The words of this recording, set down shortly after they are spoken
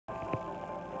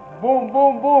Boom,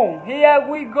 boom, boom. Here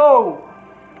we go.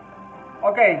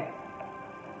 Okay.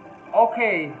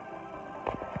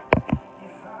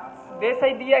 This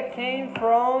idea came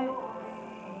from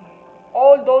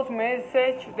all those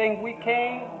messages that we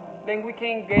can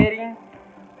getting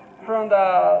from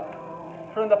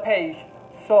the page.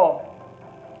 So,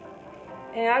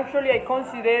 and actually I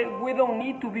consider we don't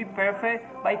need to be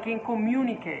perfect, but I can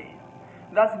communicate.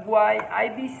 That's why I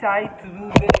decide to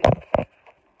do this.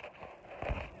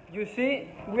 You see,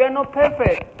 we are not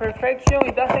perfect. Perfection,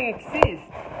 it doesn't exist.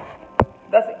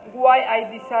 That's why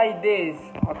I decide this,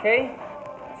 okay?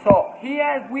 So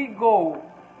here we go.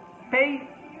 Pay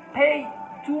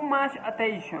too much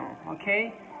attention,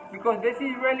 okay? Because this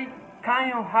is really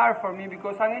kind of hard for me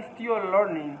because I'm still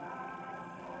learning.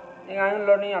 And I'm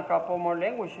learning a couple more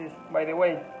languages, by the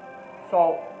way.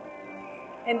 So,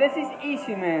 and this is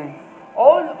easy, man.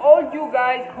 All you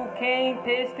guys who came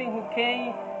testing, who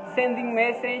came sending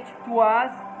message to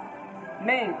us,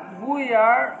 man, we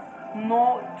are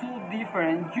not too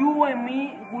different. You and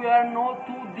me, we are not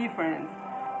too different.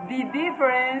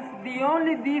 The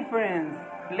only difference,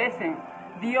 listen,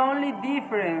 the only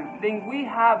difference that we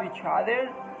have each other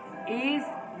is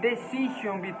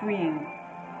decision between.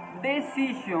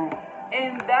 Decision.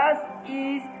 And that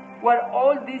is what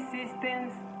all these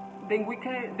systems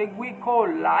that we call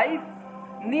life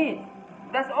need.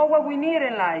 That's all what we need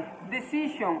in life.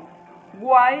 Decision.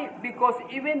 Why? Because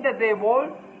even the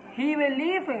devil, he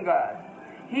believes in God.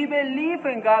 He believes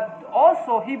in God.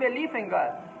 Also, he believes in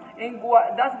God. And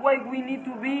that's why we need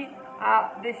to be a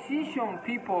decision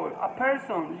people, a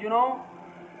person, you know.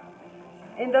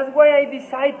 And that's why I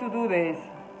decide to do this.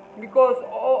 Because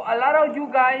a lot of you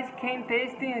guys came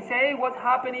testing and say, hey, what's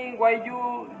happening? Why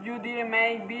you didn't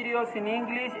make videos in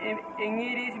English? And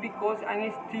it is because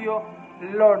I'm still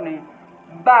learning.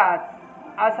 But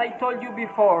as I told you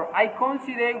before, I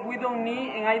consider we don't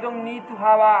need, and I don't need to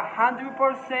have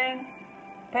 100%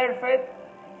 perfect,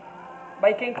 but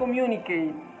I can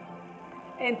communicate.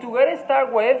 And to get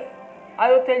started with,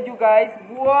 I will tell you guys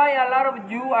why a lot of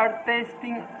you are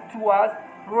testing to us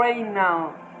right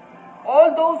now.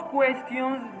 All those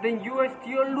questions that you are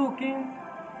still looking,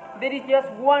 there is just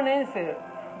one answer.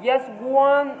 Just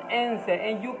one answer.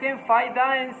 And you can find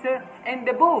that answer in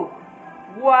the book.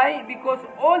 Why? Because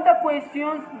all the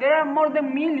questions, there are more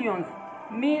than millions,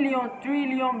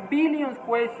 trillion, billions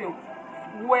questions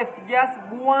with just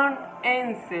one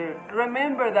answer.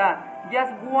 Remember that,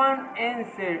 just one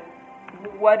answer.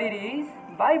 What it is?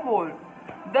 Bible.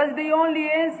 That's the only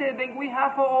answer that we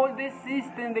have for all this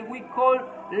system that we call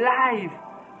life.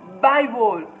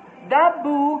 Bible. That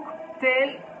book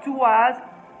tells to us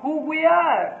who we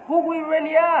are, who we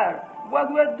really are,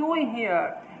 what we are doing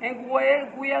here, and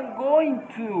where we are going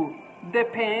to.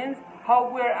 Depends how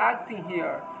we are acting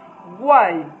here.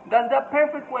 Why? That's the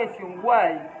perfect question.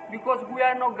 Why? Because we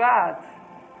are not God.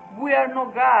 We are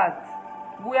not God.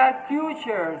 We are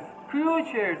creatures.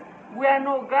 We are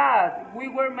not God. We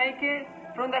were made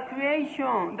from the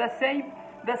creation.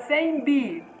 The same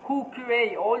being who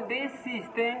create all this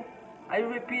system. I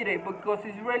repeat it because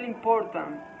it's really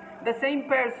important. The same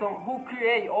person who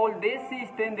create all this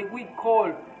system that we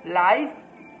call life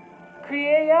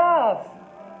create us.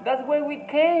 That's where we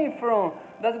came from.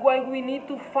 That's why we need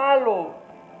to follow.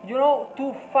 You know,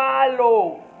 to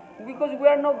follow. Because we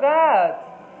are not God.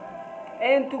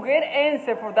 And to get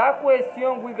answer for that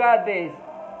question, we got this.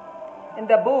 In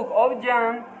the book of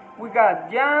John, we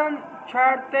got John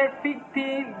chapter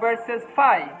 15 verses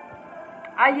 5.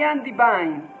 I am the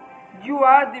vine, you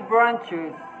are the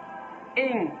branches.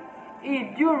 And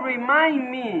if you remind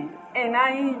me and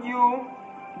I in you,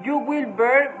 you will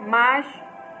bear much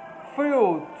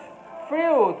fruit.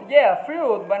 Fruit,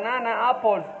 banana,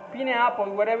 apples,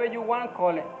 pineapple, whatever you want to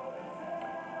call it.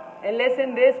 And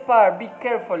listen this part, be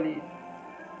carefully.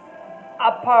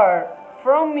 Apart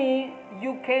from me,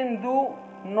 you can do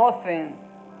nothing.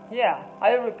 Yeah,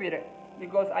 I repeat it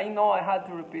because I know I had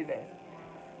to repeat this.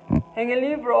 In the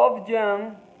livre of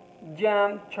John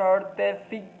chapter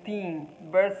 15,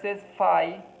 verses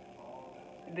 5,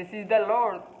 this is the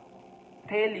Lord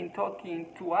talking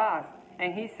to us,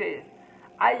 and he says,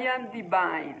 I am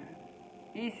divine.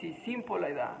 Easy, simple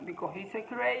like that, because he's a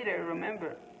creator,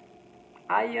 remember.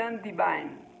 I am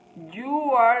divine.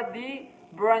 You are the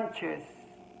branches.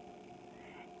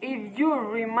 If you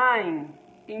remain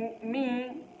in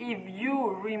me,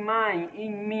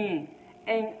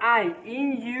 and I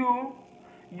in you,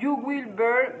 you will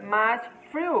bear much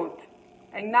fruit.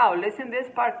 And now listen this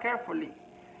part carefully.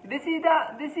 This is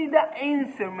the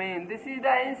answer, man. This is the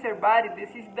answer, buddy. This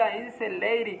is the answer,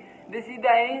 lady. This is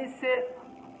the answer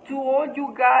to all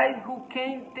you guys who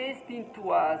came testing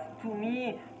to us, to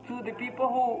me, to the people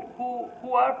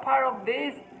who are part of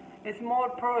this small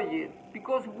project,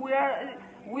 because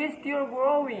we're still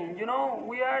growing, you know,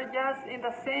 we are just in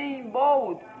the same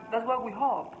boat. That's what we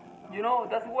hope, you know,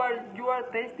 that's what you are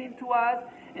testing to us,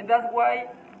 and that's why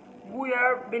we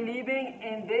are believing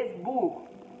in this book.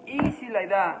 Easy like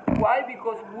that. Why?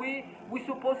 Because we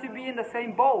supposed to be in the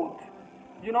same boat.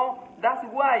 You know, that's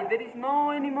why there is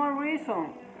no any more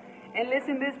reason. And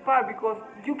listen this part, because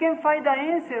you can find the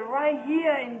answer right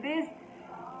here in this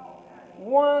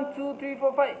 1, 2, 3,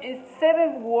 4, 5 in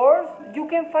 7 words. You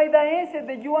can find the answer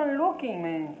that you are looking,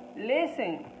 man.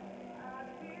 Listen.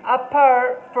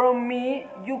 Apart from me,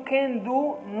 you can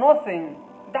do nothing.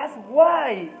 That's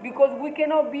why, because we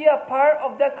cannot be a part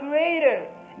of the Creator.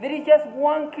 There is just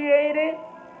one Creator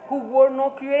who was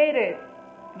not created.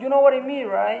 You know what I mean,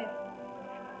 right?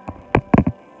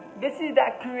 This is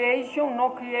the creation,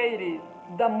 not created.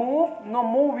 The move, not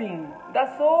moving.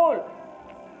 That's all.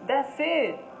 That's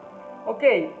it.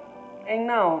 Okay, and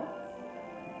now,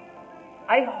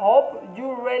 I hope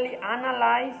you really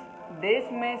analyze this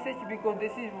message, because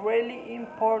this is really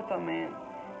important, man.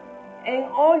 And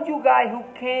all you guys who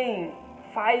came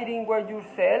fighting with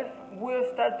yourself will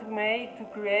start to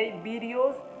create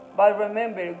videos. But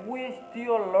remember, we're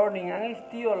still learning. I'm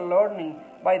still learning,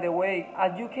 by the way.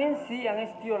 As you can see, I'm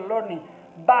still learning.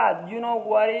 But you know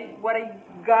what I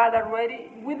got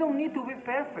already? We don't need to be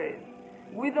perfect.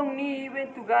 We don't need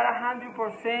even to get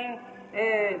 100%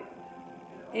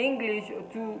 English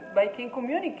but can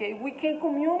communicate. We can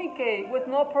communicate with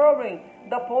no problem.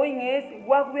 The point is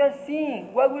what we are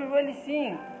seeing, what we really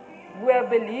seeing. We are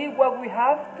believe what we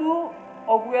have to,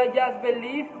 or we are just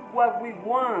believe what we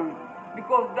want.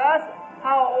 Because that's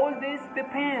how all this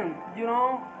depends, you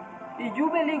know. If you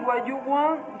believe what you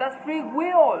want, that's free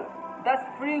will. That's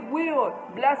free will.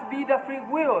 Blessed be the free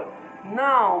will.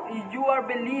 Now, if you are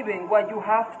believing what you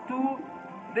have to,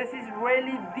 this is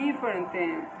really different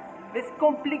thing. It's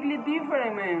completely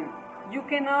different, man. You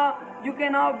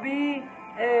cannot be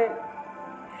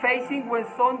facing with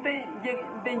something,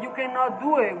 then you cannot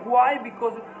do it. Why?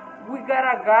 Because we got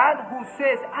a God who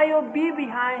says, I will be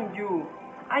behind you.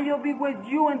 I will be with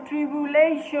you in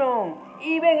tribulation.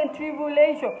 Even in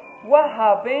tribulation. What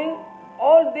happened?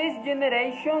 All this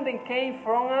generation that came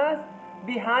from us,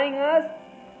 behind us,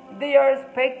 they are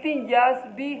expecting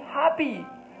just be happy.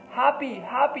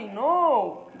 Happy.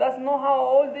 No, that's not how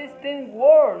all these things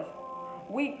works.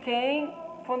 We came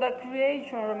from the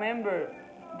creation, remember.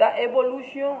 The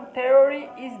evolution theory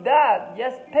is that,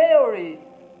 just theory.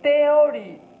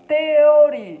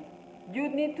 You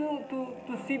need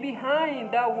to see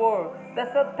behind that word.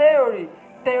 That's a theory.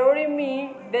 Theory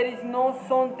means there is no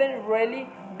something really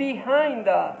behind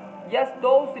that. Just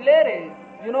those letters.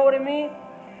 You know what I mean?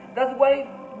 That's why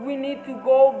we need to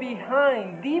go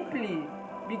behind deeply.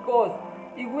 Because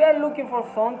if we are looking for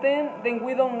something, then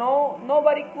we don't know.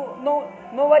 Nobody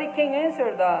can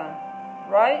answer that,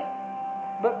 right?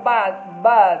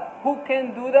 But who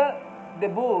can do that? The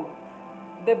book.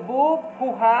 The book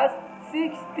who has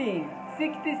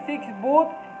 66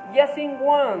 books, just in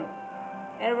one.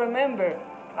 And remember,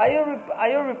 I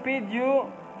will repeat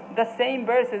you the same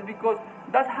verses, because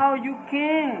that's how you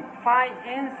can find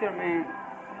answer, man.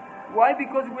 Why?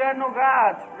 Because we are no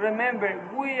gods. Remember,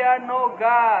 we are no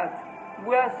gods.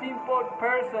 We are simple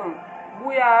persons.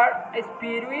 We are a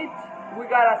spirit. We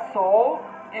got a soul,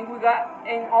 and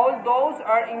all those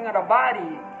are in our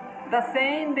body. The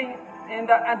same thing.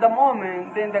 At the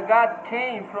moment then the God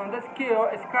came from the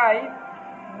sky,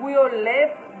 we all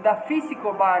left the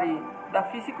physical body. The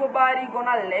physical body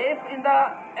gonna live in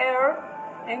the air,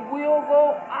 and we all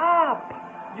go up.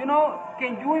 You know,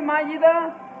 can you imagine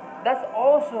that? That's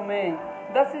awesome, man.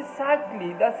 That's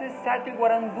exactly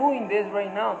what I'm doing this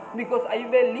right now, because I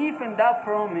believe in that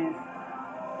promise.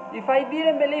 If I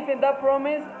didn't believe in that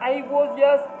promise, I was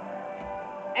just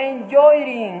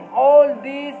enjoying all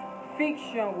this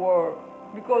fiction world,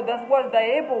 because that's what the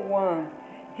devil wants.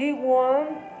 He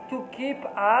wants to keep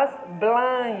us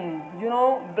blind,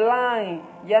 blind,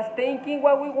 just thinking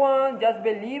what we want, just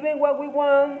believing what we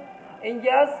want, and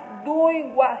just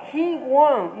doing what he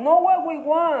wants, not what we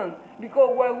want,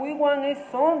 because what we want is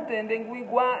something that we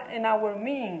want in our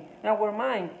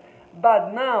mind.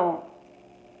 But now,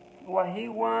 what he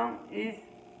wants is,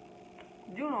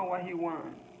 what he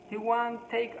wants. He wants to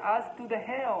take us to the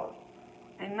hell.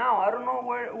 And now, I don't know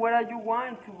where are you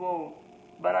want to go,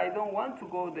 but I don't want to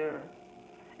go there.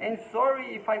 And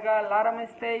sorry if I got a lot of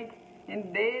mistakes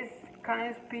in this kind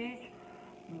of speech,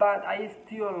 but I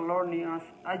still learning.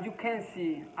 As you can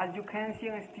see, I'm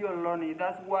still learning.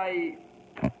 That's why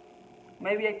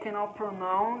maybe I cannot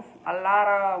pronounce a lot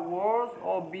of words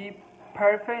or be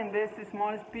perfect in this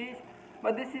small speech,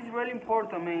 but this is really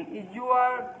important, man. If you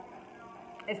are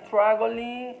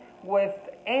struggling with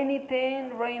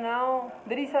anything right now,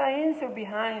 there is an answer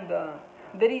behind that.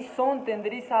 There is something,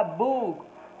 there is a book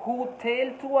who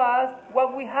tell to us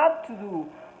what we have to do.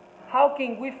 How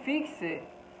can we fix it?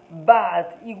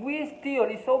 But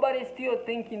if somebody still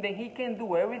thinking that he can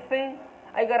do everything,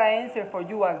 I got an answer for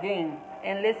you again,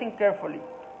 and listen carefully.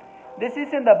 This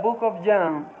is in the book of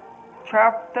John,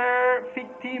 chapter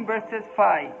 15, verses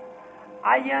 5.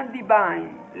 I am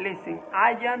divine. Listen,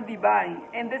 I am divine.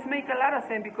 And this makes a lot of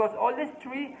sense because all the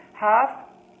three have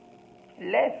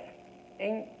left.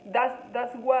 And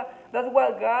that's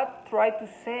what God tried to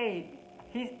say.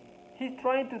 He's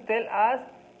trying to tell us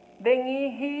that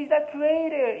he is the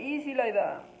creator. Easy like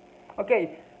that.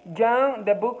 Okay, John,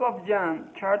 the book of John,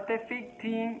 chapter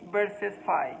 15, verses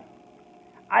 5.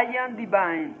 I am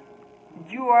divine.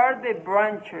 You are the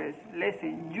branches.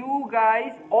 Listen, you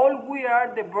guys, all we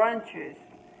are the branches.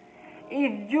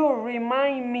 If you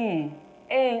remind me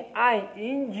and I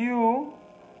in you,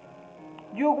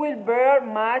 you will bear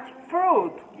much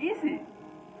fruit. Easy.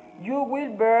 You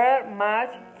will bear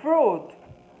much fruit.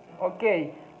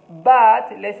 Okay,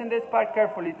 but listen this part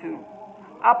carefully too.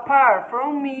 Apart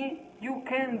from me, you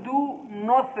can do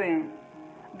nothing.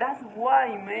 That's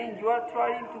why, man, you are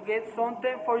trying to get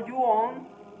something for your own,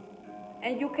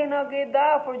 and you cannot get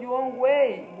that for your own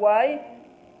way. Why?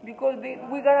 Because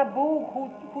we got a book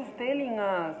who's telling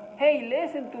us, hey,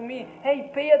 listen to me.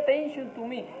 Hey, pay attention to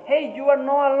me. Hey, you are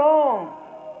not alone.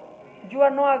 You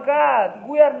are not a God.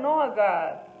 We are not a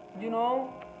God. You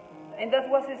know? And that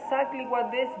was exactly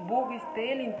what this book is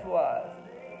telling to us.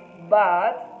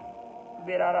 But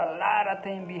there are a lot of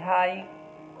things behind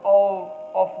all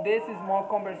of this small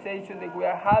conversation that we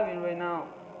are having right now.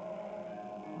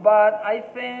 But I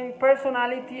think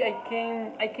personality, I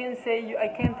can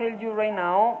tell you right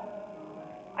now,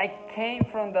 I came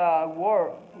from the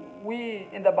world. We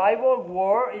in the Bible,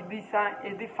 world is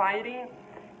defining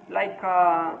like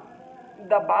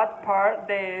the bad part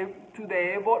to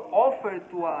the evil offered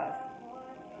to us.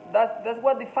 That's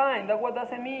what define. That's what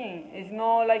doesn't mean. It's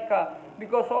not like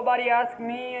because somebody asked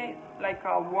me like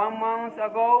 1 month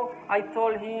ago. I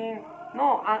told him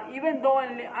no. Even though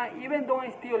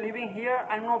I'm still living here,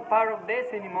 I'm not part of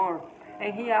this anymore.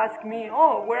 And he asked me,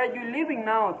 "Oh, where are you living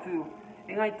now to?"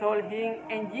 And I told him,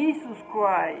 "In Jesus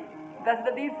Christ." That's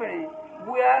the difference.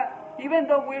 Even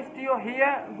though we're still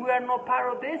here, we are not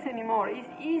part of this anymore. It's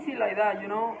easy like that, you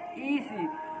know, easy.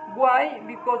 Why?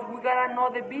 Because we got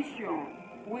another vision.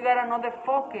 We got another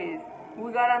focus.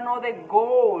 We got another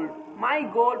goal. My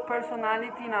goal,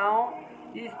 personality now,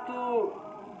 is to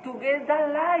get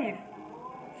that life.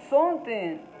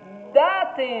 Something.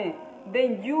 That thing.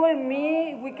 Then you and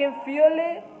me, we can feel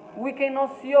it. We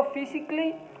cannot see it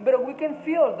physically, but we can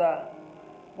feel that.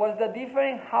 What's the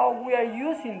difference? How we are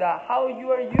using that. How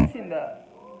you are using that.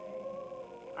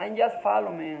 I just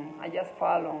follow, man. I just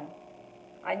follow.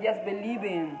 I just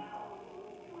believing.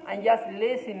 I'm just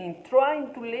listening,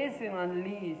 trying to listen at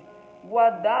least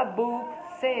what that book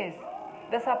says.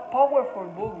 That's a powerful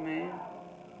book, man.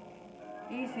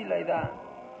 Easy like that.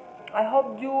 I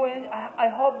hope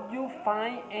you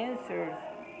find answers,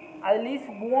 at least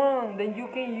one that you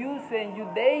can use in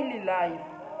your daily life,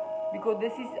 because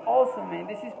this is awesome, man.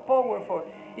 This is powerful.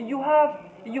 If you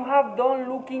have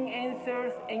done looking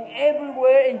answers and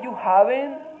everywhere and you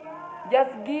haven't,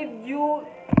 just give you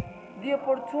the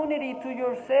opportunity to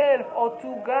yourself or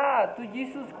to God, to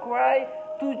Jesus Christ,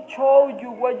 to show you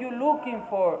what you're looking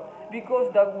for.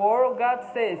 Because the Word of God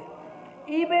says,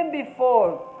 even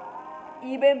before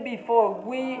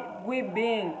we've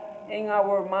been in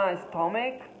our mom's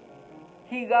stomach,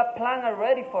 He got plan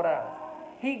already for us.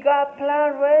 He got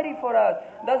plan ready for us.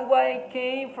 That's why I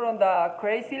came from the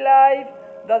crazy life.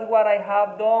 That's what I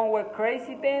have done with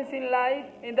crazy things in life.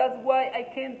 And that's why I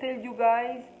can tell you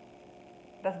guys,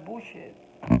 that's bullshit.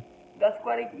 That's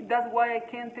why I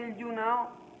can't tell you now.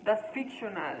 That's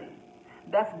fictionally.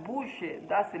 That's bullshit.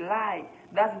 That's lie.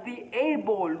 That's the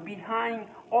evil behind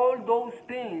all those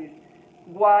things.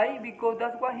 Why? Because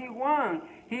that's what he wants.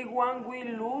 He wants we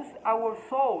lose our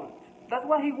souls. That's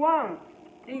what he wants.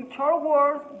 In short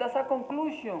words, that's a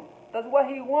conclusion. That's what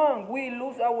he wants. We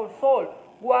lose our soul.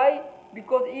 Why?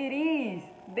 Because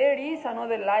there is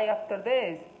another life after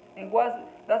this. And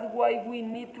that's why we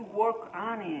need to work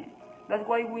on it. That's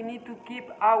why we need to keep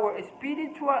our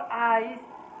spiritual eyes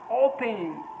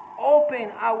open.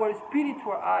 Open our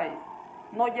spiritual eyes.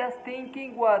 Not just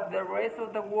thinking what the rest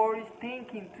of the world is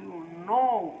thinking too.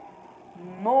 No.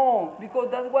 Because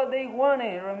that's what they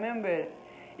wanted, remember.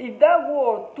 If that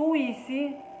were too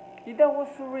easy, if that was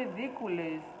so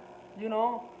ridiculous, you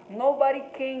know, nobody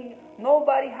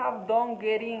have done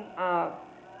getting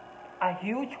a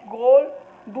huge goal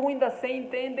doing the same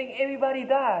thing that everybody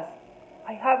does.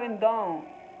 I haven't done,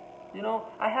 you know,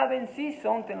 I haven't seen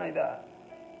something like that.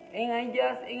 And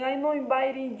I'm not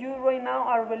inviting you right now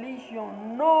a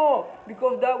religion. No,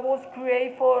 because that was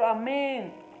created for a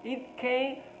man. It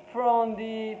came from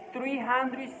the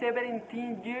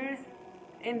 317 years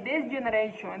in this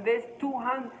generation, this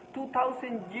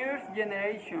 2,000 years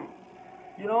generation.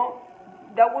 You know,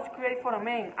 that was created for a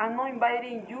man. I'm not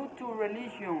inviting you to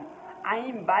religion. I'm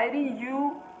inviting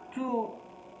you to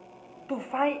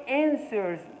find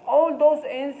answers. All those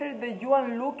answers that you are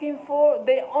looking for,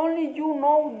 they only you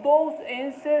know those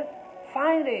answers.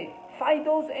 Find it. Find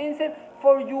those answers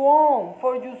for your own,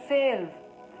 for yourself.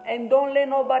 And don't let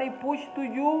nobody push to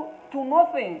you to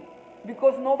nothing.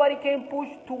 Because nobody can push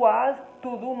to us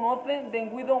to do nothing,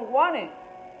 then we don't want it.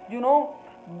 You know?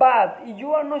 But if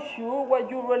you are not sure what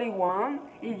you really want,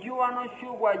 if you are not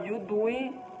sure what you're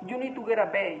doing, you need to get a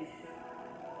base.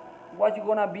 What's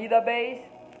gonna be the base?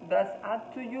 That's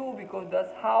up to you, because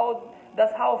that's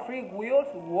how free will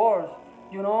works,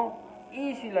 you know,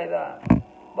 easy like that.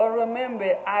 But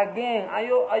remember, again,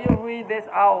 I read this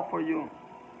out for you.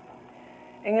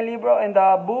 In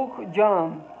the book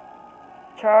John,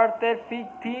 chapter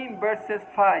 15, verses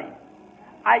 5.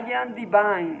 I am the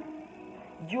vine,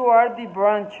 you are the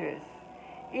branches.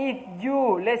 If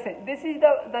you, listen, this is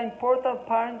the important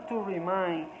part to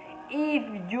remind.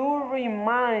 If you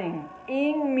remain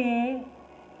in me,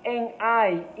 and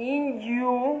I in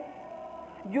you,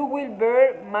 you will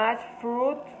bear much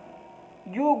fruit.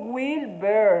 You will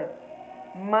bear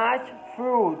much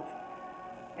fruit.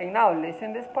 And now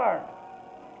listen this part.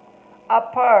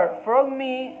 Apart from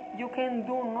me, you can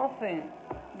do nothing.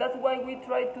 That's why we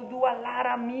try to do a lot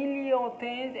of million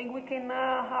things and we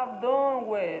cannot have done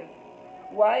with.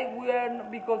 Why?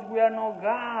 Because we are not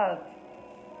God.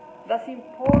 That's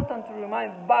important to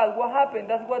remind. But what happened?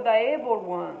 That's what the evil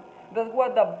wants. That's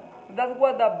what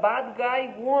the bad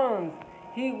guy wants.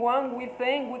 He wants, we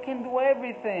think we can do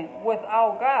everything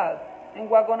without God. And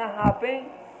what's gonna happen?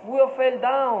 We'll fall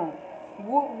down.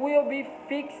 We'll be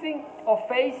facing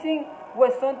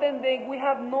with something that we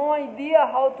have no idea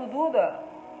how to do that.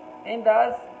 And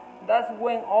that's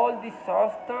when all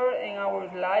disaster in our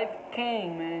life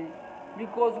came, man.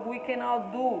 Because we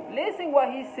cannot do. Listen what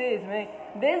he says, man.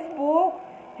 This book,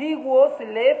 he was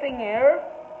left in earth,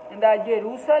 in the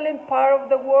Jerusalem part of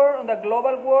the world, in the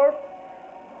global world,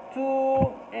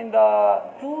 in the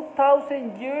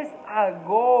 2,000 years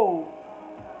ago.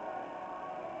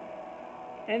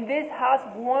 And this has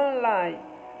one life,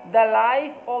 the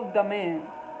life of the man,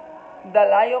 the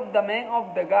life of the man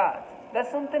of the God.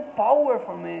 That's something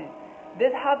powerful, man.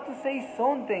 This have to say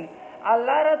something. A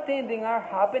lot of things that are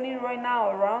happening right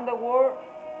now around the world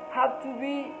have to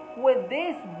be with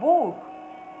this book.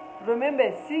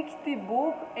 Remember, 60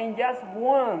 books and just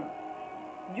one.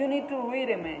 You need to read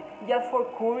it, man. Just for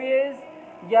curious,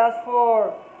 just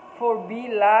for be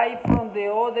live from the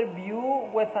other view,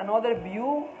 with another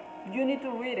view, you need to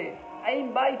read it. I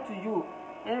invite to you,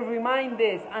 and remind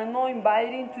this, I'm not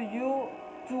inviting to you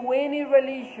to any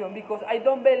religion, because I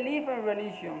don't believe in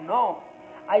religion. No,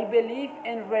 I believe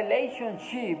in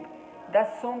relationship.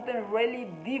 That's something really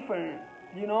different,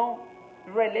 you know.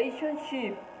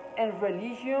 Relationship and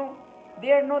religion,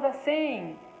 they are not the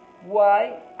same.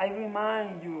 Why? I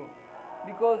remind you,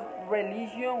 because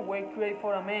religion was created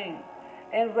for a man,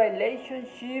 and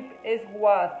relationship is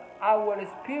what our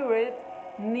spirit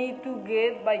need to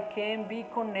get by can be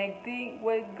connecting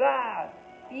with God.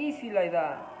 Easy like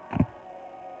that.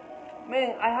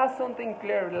 Man, I have something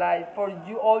clear, like for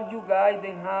you, all you guys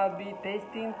that have been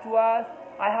testing to us,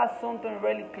 I have something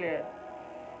really clear.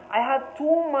 I had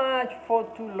too much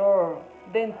to learn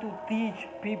than to teach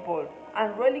people.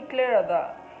 I'm really clear at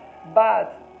that.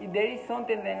 But if there is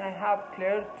something that I have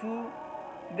clear too,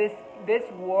 this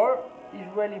world is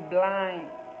really blind.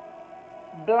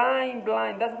 Blind.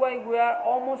 That's why we are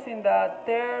almost in the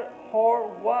third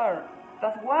world war.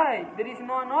 That's why. There is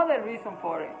no another reason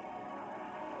for it.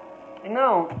 And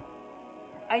now,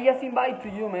 I just invite to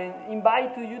you, man.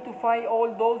 Invite to you to find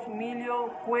all those million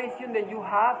questions that you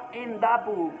have in that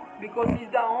book. Because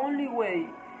it's the only way.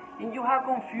 If you have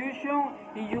confusion,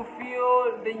 if you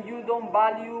feel that you don't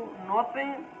value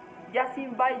nothing, just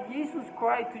invite Jesus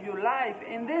Christ to your life.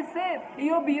 And that's it.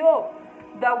 It'll be up.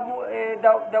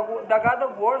 The God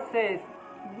of Word says,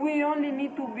 we only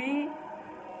need to be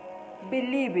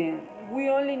believing. We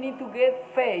only need to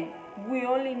get faith. We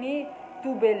only need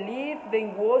to believe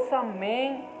there was a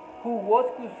man who was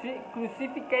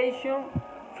crucifixion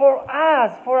for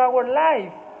us, for our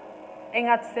life, and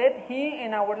accept Him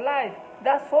in our life.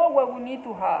 That's all what we need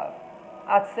to have.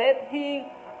 Accept Him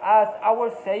as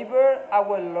our Savior,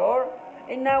 our Lord,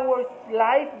 and our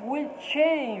life will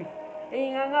change.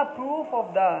 And I'm a proof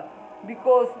of that,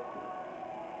 because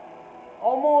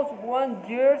almost 1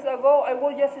 year ago I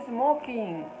was just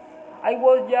smoking. I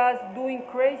was just doing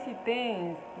crazy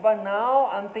things. But now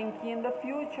I'm thinking in the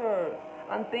future.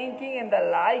 I'm thinking in the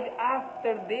life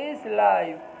after this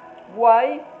life.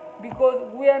 Why?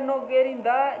 Because we are not getting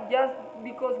that just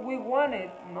because we want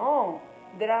it. No.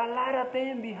 There are a lot of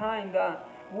things behind that.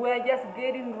 We are just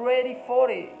getting ready for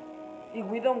it. If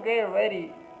we don't get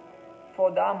ready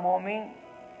for that moment,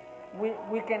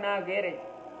 we cannot get it.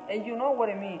 And you know what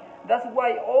I mean? That's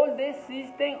why all this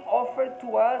system offers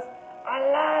to us a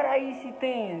lot of easy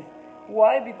things.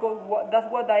 Why? Because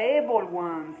that's what the able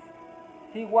wants.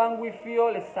 He wants we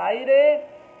feel excited.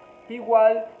 He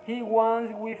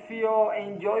wants we feel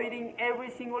enjoying every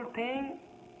single thing.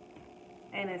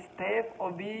 And instead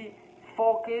of be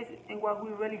focused in what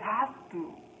we really have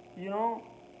to. You know?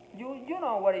 You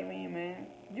know what I mean, man.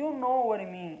 You know what I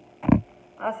mean.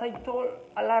 As I told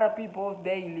a lot of people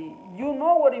daily, you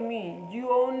know what I mean.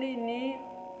 You only need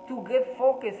to get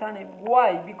focused on it.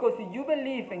 Why? Because if you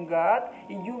believe in God,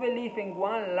 if you believe in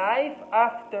one life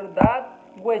after that,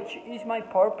 which is my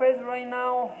purpose right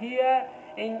now here,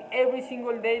 and every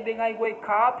single day that I wake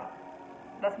up,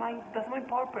 that's my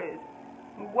purpose.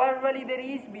 What really there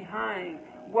is behind,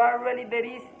 what really there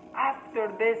is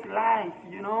after this life,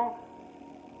 you know?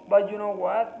 But you know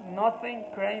what? Nothing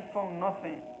came from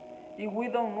nothing. If we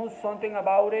don't know something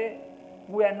about it,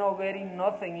 we are not getting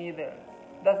nothing either.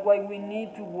 That's why we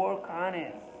need to work on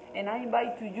it. And I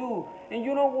invite to you. And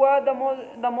you know what?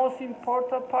 The most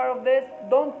important part of this?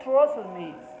 Don't trust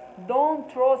me. Don't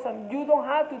trust me. You don't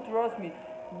have to trust me.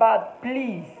 But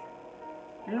please,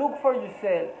 look for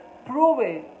yourself. Prove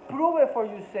it. Prove it for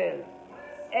yourself.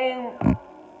 And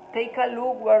take a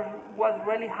look what's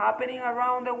really happening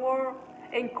around the world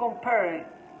and compare it.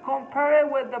 Compare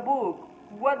it with the book.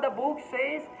 What the book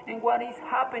says and what is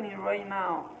happening right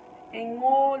now in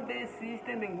all this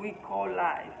system that we call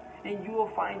life, and you will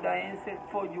find the answer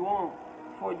for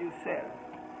yourself.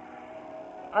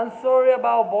 I'm sorry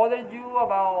about bothering you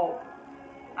about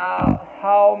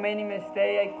how many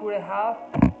mistakes I could have,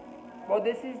 but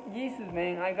this is Jesus,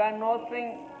 man. I got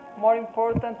nothing more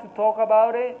important to talk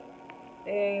about it.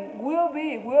 And we'll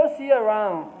see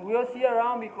around. We'll see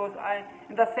around because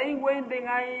in the same way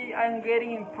that I'm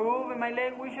getting improved in my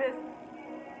languages,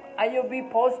 I will be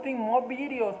posting more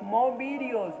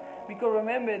videos. Because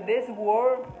remember, this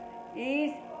world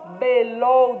is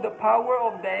below the power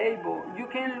of the able. You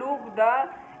can look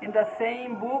that in the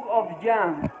same book of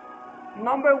John.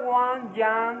 Number 1,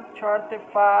 John chapter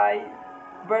 5,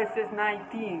 verses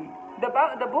 19.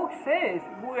 The book says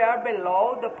we are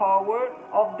below the power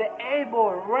of the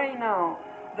able right now.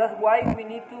 That's why we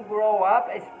need to grow up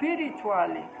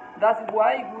spiritually. That's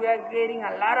why we are getting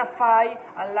a lot of fight,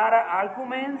 a lot of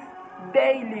arguments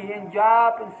daily in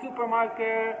job, in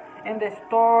supermarket, in the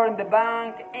store, in the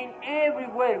bank, and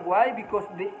everywhere. Why? Because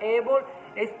the able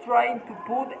is trying to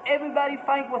put everybody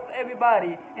fight with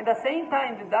everybody. At the same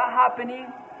time that happening,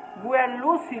 we are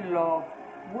losing love.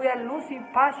 We are losing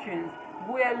passions.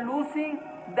 We are losing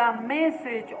the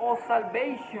message of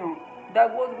salvation.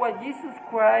 That was what Jesus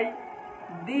Christ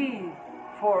did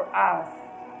for us.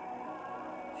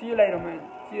 See you later, man.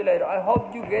 See you later. I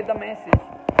hope you get the message.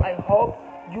 I hope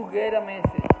you get a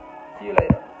message. See you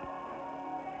later.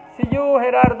 See you,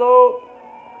 Gerardo.